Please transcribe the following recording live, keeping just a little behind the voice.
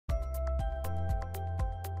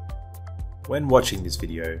When watching this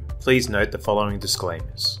video, please note the following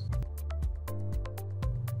disclaimers.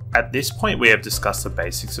 At this point we have discussed the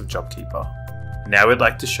basics of JobKeeper. Now we'd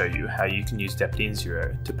like to show you how you can use Deputy in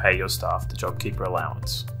Xero to pay your staff the JobKeeper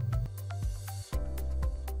allowance.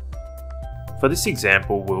 For this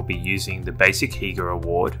example, we'll be using the basic Xero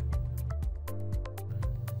award,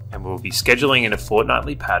 and we'll be scheduling in a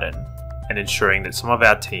fortnightly pattern and ensuring that some of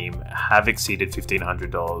our team have exceeded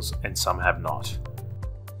 $1,500 and some have not.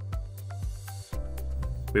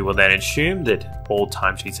 We will then assume that all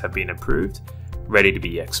timesheets have been approved, ready to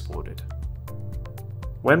be exported.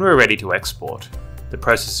 When we're ready to export, the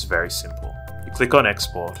process is very simple. You click on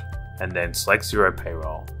Export and then select Xero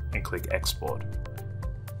Payroll and click Export.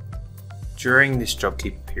 During this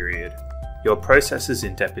JobKeeper period, your processes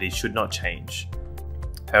in Deputy should not change.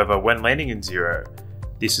 However, when landing in Xero,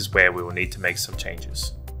 this is where we will need to make some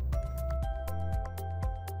changes.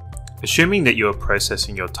 Assuming that you are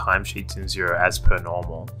processing your timesheets in Xero as per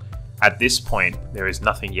normal, at this point there is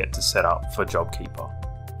nothing yet to set up for JobKeeper.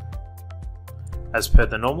 As per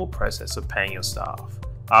the normal process of paying your staff,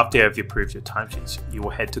 after you have approved your timesheets, you will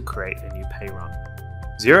head to create a new pay run.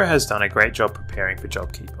 Xero has done a great job preparing for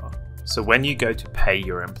JobKeeper, so when you go to pay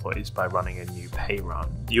your employees by running a new pay run,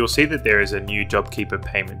 you'll see that there is a new JobKeeper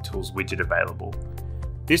Payment Tools widget available.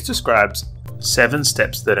 This describes 7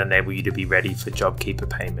 steps that enable you to be ready for JobKeeper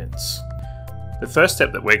payments. The first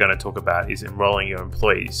step that we're going to talk about is enrolling your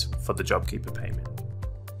employees for the JobKeeper payment.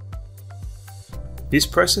 This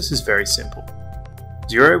process is very simple.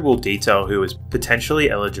 Xero will detail who is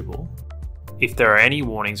potentially eligible. If there are any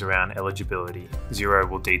warnings around eligibility, Xero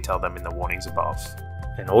will detail them in the warnings above.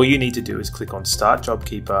 And all you need to do is click on Start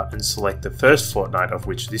JobKeeper and select the first fortnight of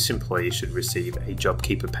which this employee should receive a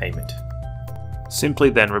JobKeeper payment. Simply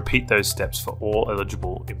then repeat those steps for all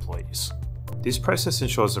eligible employees. This process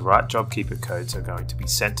ensures the right JobKeeper codes are going to be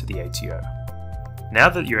sent to the ATO. Now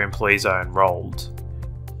that your employees are enrolled,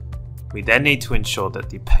 we then need to ensure that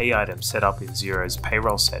the pay items set up in Xero's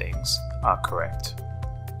payroll settings are correct.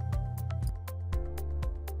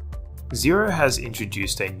 Xero has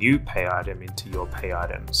introduced a new pay item into your pay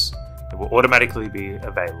items. It will automatically be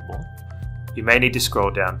available. You may need to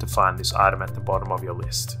scroll down to find this item at the bottom of your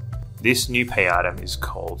list. This new pay item is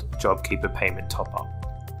called JobKeeper Payment Top-Up.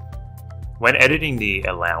 When editing the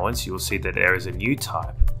allowance, you will see that there is a new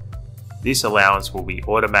type. This allowance will be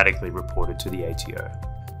automatically reported to the ATO.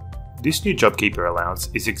 This new JobKeeper allowance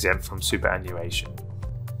is exempt from superannuation.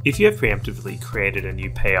 If you have preemptively created a new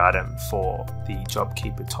pay item for the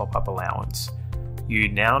JobKeeper Top-Up allowance, you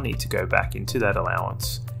now need to go back into that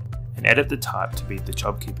allowance and edit the type to be the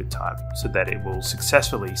JobKeeper type so that it will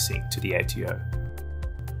successfully sync to the ATO.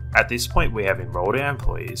 At this point, we have enrolled our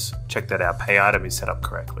employees, checked that our pay item is set up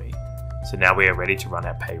correctly, so now we are ready to run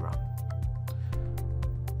our pay run.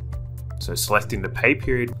 So selecting the pay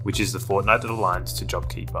period, which is the fortnight that aligns to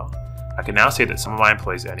JobKeeper, I can now see that some of my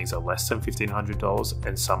employees' earnings are less than $1,500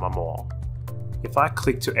 and some are more. If I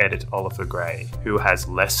click to edit Oliver Gray, who has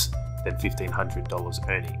less than $1,500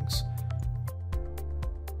 earnings,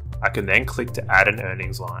 I can then click to add an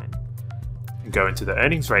earnings line and go into the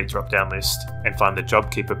earnings rate drop-down list and find the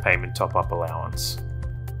JobKeeper Payment Top-Up allowance.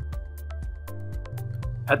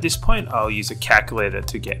 At this point, I'll use a calculator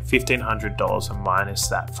to get $1,500 and minus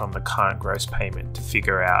that from the current gross payment to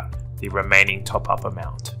figure out the remaining top-up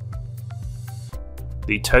amount.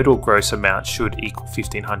 The total gross amount should equal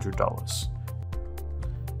 $1,500.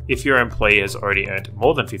 If your employee has already earned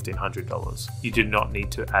more than $1,500, you do not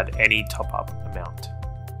need to add any top-up amount.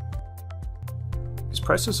 This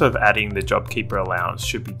process of adding the JobKeeper allowance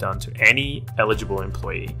should be done to any eligible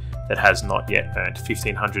employee that has not yet earned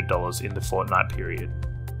 $1,500 in the fortnight period.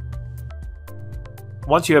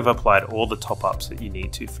 Once you have applied all the top-ups that you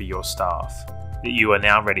need to for your staff, you are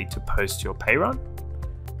now ready to post your pay run.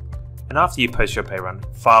 And after you post your pay run,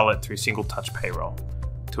 file it through Single Touch Payroll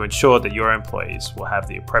to ensure that your employees will have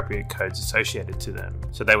the appropriate codes associated to them,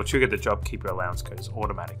 so they will trigger the JobKeeper allowance codes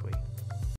automatically.